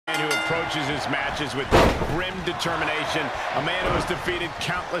approaches his matches with grim determination. A man who has defeated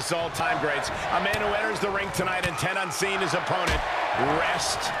countless all-time greats. A man who enters the ring tonight intent on seeing his opponent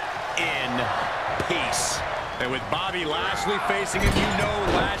rest in peace. And with Bobby Lashley facing him, you know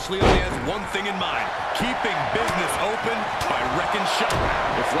Lashley only has one thing in mind: keeping business open by wrecking shop.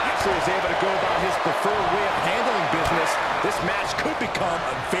 If Lashley is able to go about his preferred way of handling business, this match could become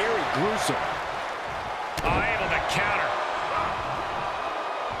very gruesome. Able to counter.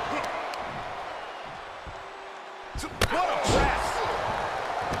 What a press!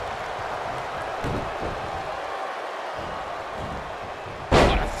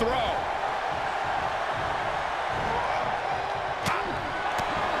 What a throw!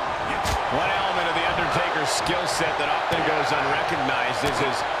 One element of The Undertaker's skill set that often goes unrecognized is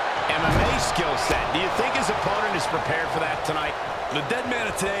his MMA skill set. Do you think his opponent is prepared for that tonight? The dead man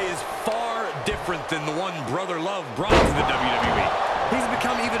of today is far different than the one Brother Love brought to the WWE. He's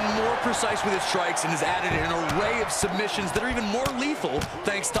become even more precise with his strikes and has added an array of submissions that are even more lethal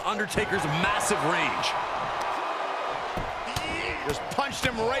thanks to Undertaker's massive range. Just punched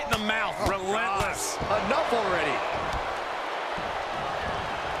him right in the mouth. Relentless. Enough already.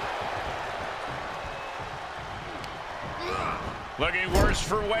 Looking worse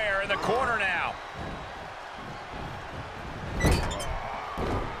for wear in the corner now. Belly.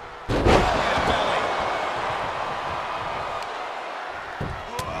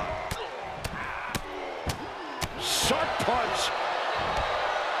 Sharp punch.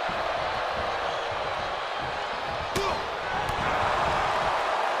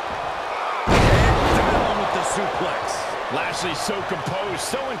 And down with the suplex. Lashley's so composed,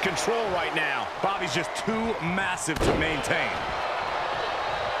 so in control right now. Bobby's just too massive to maintain.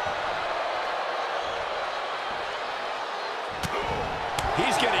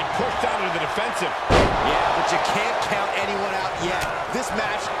 He's getting pushed out into the defensive. Yeah, but you can't count anyone out yet. This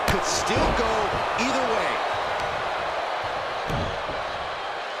match could still go either way.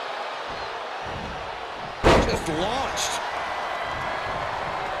 Just launched.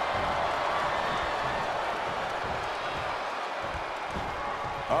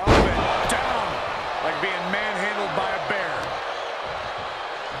 Up and down, like being manhandled by a bear.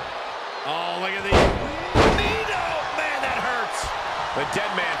 Oh, look at the... Man, that hurts. The dead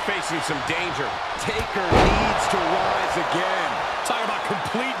man facing some danger. Taker needs to rise again. Talk about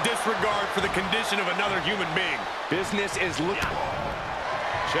complete disregard for the condition of another human being. Business is looking...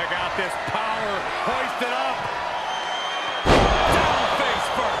 Check out this power. Hoist it up. Down face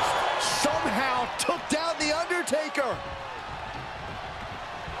first. Somehow took down The Undertaker.